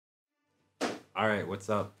All right, what's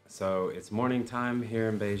up? So it's morning time here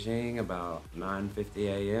in Beijing, about 9:50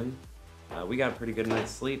 a.m. We got a pretty good night's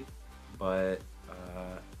sleep, but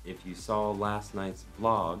if you saw last night's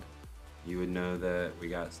vlog, you would know that we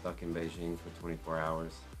got stuck in Beijing for 24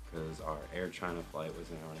 hours because our Air China flight was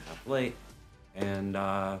an hour and a half late, and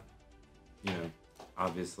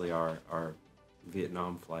obviously our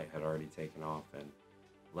Vietnam flight had already taken off and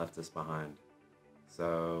left us behind.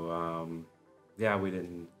 So yeah, we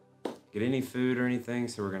didn't get any food or anything,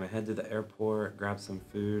 so we're gonna head to the airport, grab some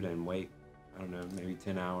food, and wait, I don't know, maybe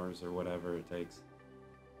 10 hours or whatever it takes.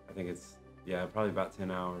 I think it's, yeah, probably about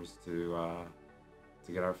 10 hours to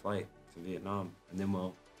get our flight to Vietnam, and then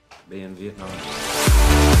we'll be in Vietnam.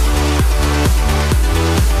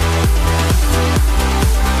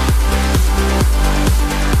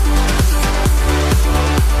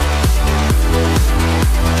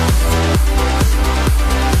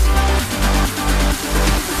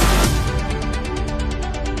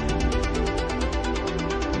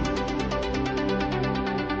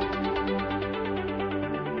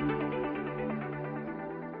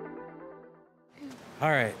 All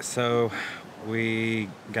right, so we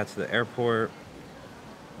got to the airport,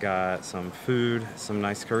 got some food, some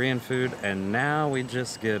nice Korean food, and now we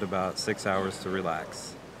just get about 6 hours to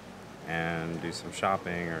relax and do some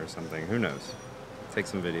shopping or something, who knows. Take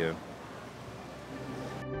some video.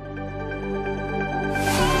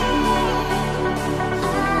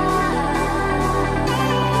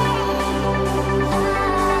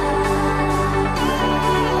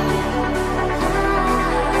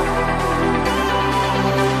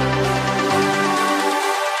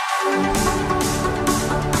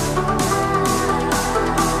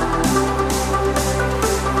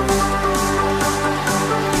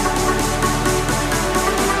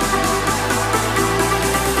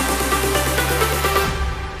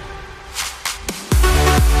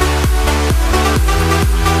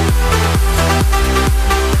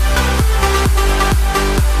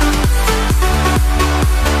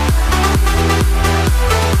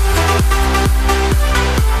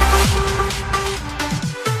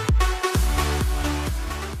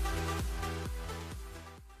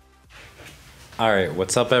 All right,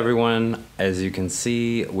 what's up everyone? As you can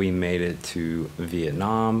see, we made it to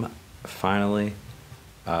Vietnam, finally.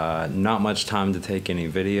 Not much time to take any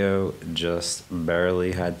video, just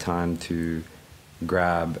barely had time to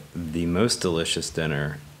grab the most delicious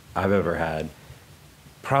dinner I've ever had,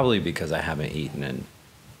 probably because I haven't eaten in,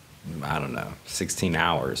 I don't know, 16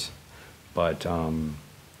 hours. But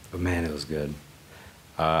man, it was good.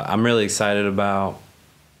 I'm really excited about,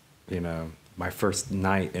 my first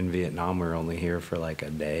night in Vietnam. We were only here for like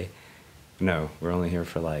a day. No, we're only here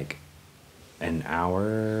for like an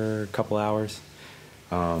hour, couple hours.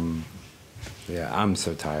 Yeah, I'm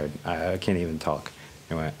so tired. I can't even talk.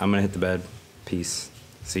 Anyway, I'm gonna hit the bed. Peace.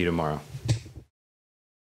 See you tomorrow.